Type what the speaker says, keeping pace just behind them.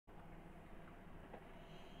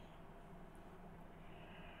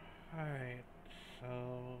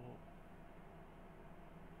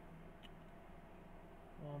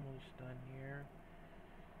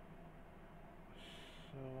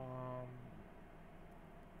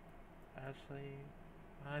honestly,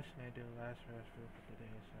 I do last wrestler for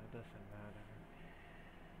today, so it doesn't matter.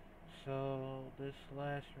 So this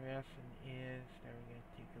last wrestling is that we're gonna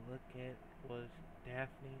take a look at was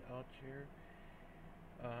Daffney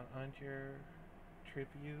Unger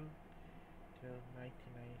tribute to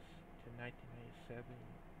 1990 to 1997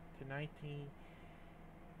 to 1975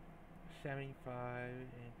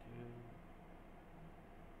 and to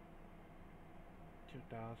 2021.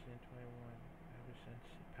 Ever since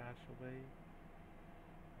he passed away,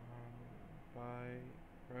 by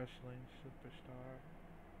wrestling superstar.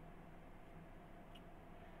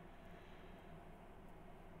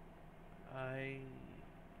 I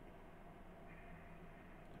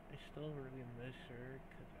I still really miss her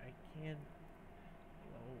because I can't,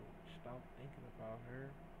 stop thinking about her.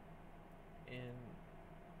 And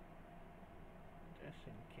just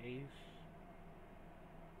in case,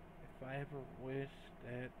 if I ever wish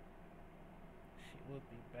that she would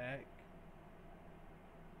be back,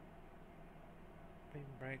 bring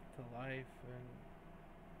back to life, and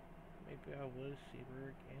maybe I would see her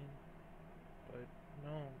again. But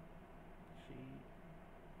no, she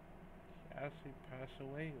actually passed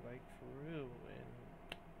away, like for real, and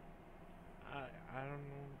I don't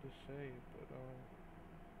know what to say, but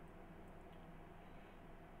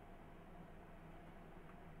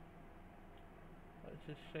let's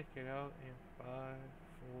just check it out in five,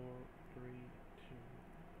 four, three, two.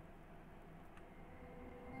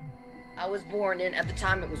 I was born in, at the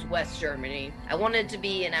time it was West Germany. I wanted to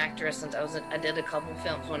be an actress since I did a couple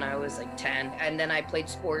films when I was like 10. And then I played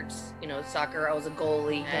sports, soccer. I was a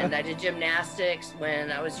goalie. And I did gymnastics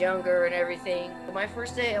when I was younger and everything. My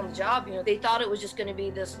first day on the job, they thought it was just going to be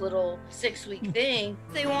this little 6-week thing.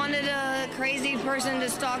 They wanted a crazy person to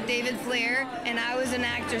stalk David Flair. And I was an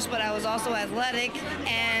actress, but I was also athletic.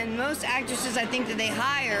 And most actresses, I think, that they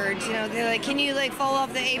hired, they're like, can you like fall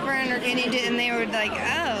off the apron or can you do, and they were like,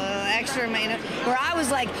 oh, extra made, where I was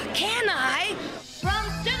like, can I? From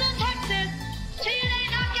Civil, Texas, TNA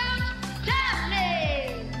Knockout,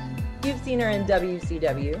 Daffney! You've seen her in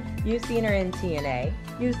WCW, you've seen her in TNA,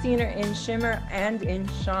 you've seen her in Shimmer and in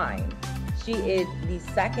Shine. She is the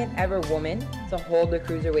second ever woman to hold the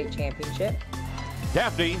Cruiserweight Championship.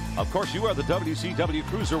 Daffney, of course, you are the WCW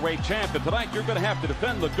Cruiserweight Champ, and tonight you're going to have to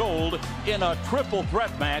defend the gold in a triple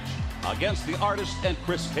threat match against the Artist and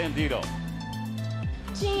Chris Candido.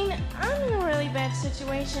 Gene, I'm in a really bad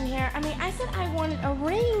situation here. I mean, I said I wanted a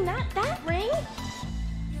ring, not that ring.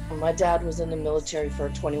 My dad was in the military for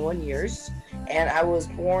 21 years, and I was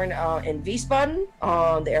born in Wiesbaden,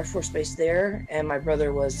 on the Air Force Base there, and my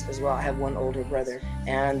brother was as well. I have one older brother.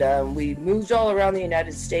 And we moved all around the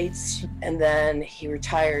United States, and then he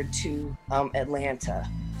retired to Atlanta.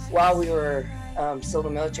 While we were still in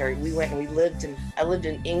the military, we went and I lived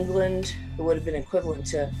in England. It would have been equivalent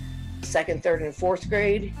to second, third, and fourth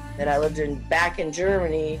grade. Then I lived back in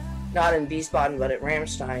Germany, not in Wiesbaden, but at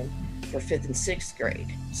Ramstein for fifth and sixth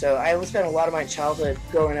grade. So I spent a lot of my childhood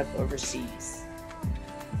growing up overseas.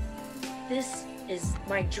 This is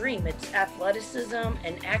my dream. It's athleticism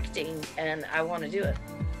and acting, and I want to do it.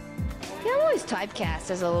 Yeah, I'm always typecast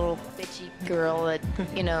as a little bitchy girl that,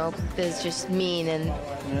 is just mean, and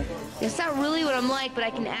it's not really what I'm like, but I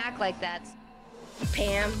can act like that.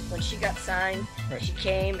 Pam, when she got signed, she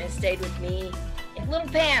came and stayed with me. And little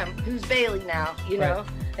Pam, who's Bailey now,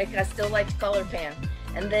 Like, I still like to call her Pam.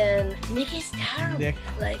 And then Nikki Star,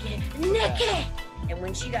 Nicky. And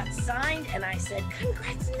when she got signed, and I said,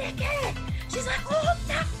 "Congrats, Nikki," she's like, "Oh,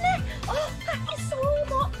 Daphne, oh, thank you so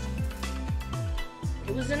much."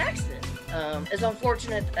 It was an accident. It's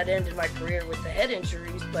unfortunate that ended my career with the head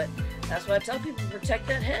injuries, but that's why I tell people, protect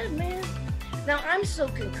that head, man. Now, I'm so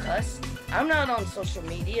concussed. I'm not on social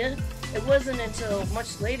media. It wasn't until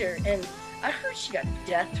much later, and I heard she got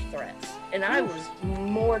death threats, and I was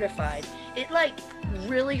mortified. It,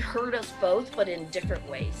 really hurt us both, but in different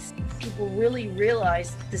ways. People really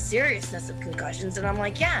realized the seriousness of concussions, and I'm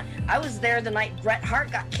like, yeah, I was there the night Bret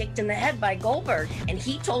Hart got kicked in the head by Goldberg, and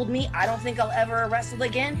he told me, I don't think I'll ever wrestle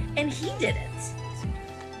again, and he didn't.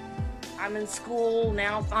 I'm in school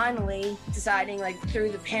now, finally, deciding,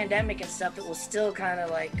 through the pandemic and stuff, it was still kind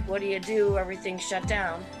of what do you do? Everything's shut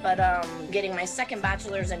down. But getting my second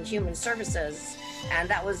bachelor's in human services, and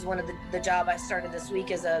that was one of the job I started this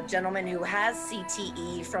week, as a gentleman who has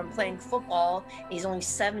CTE from playing football. He's only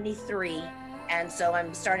 73, and so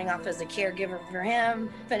I'm starting off as a caregiver for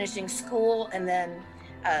him, finishing school, and then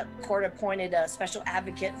court-appointed special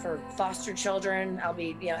advocate for foster children. I'll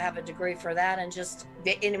be, have a degree for that, and just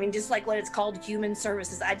like what it's called, human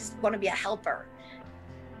services. I just want to be a helper.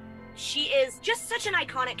 She is just such an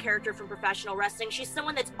iconic character from professional wrestling. She's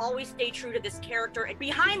someone that's always stayed true to this character. And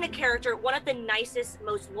behind the character, one of the nicest,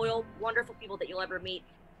 most loyal, wonderful people that you'll ever meet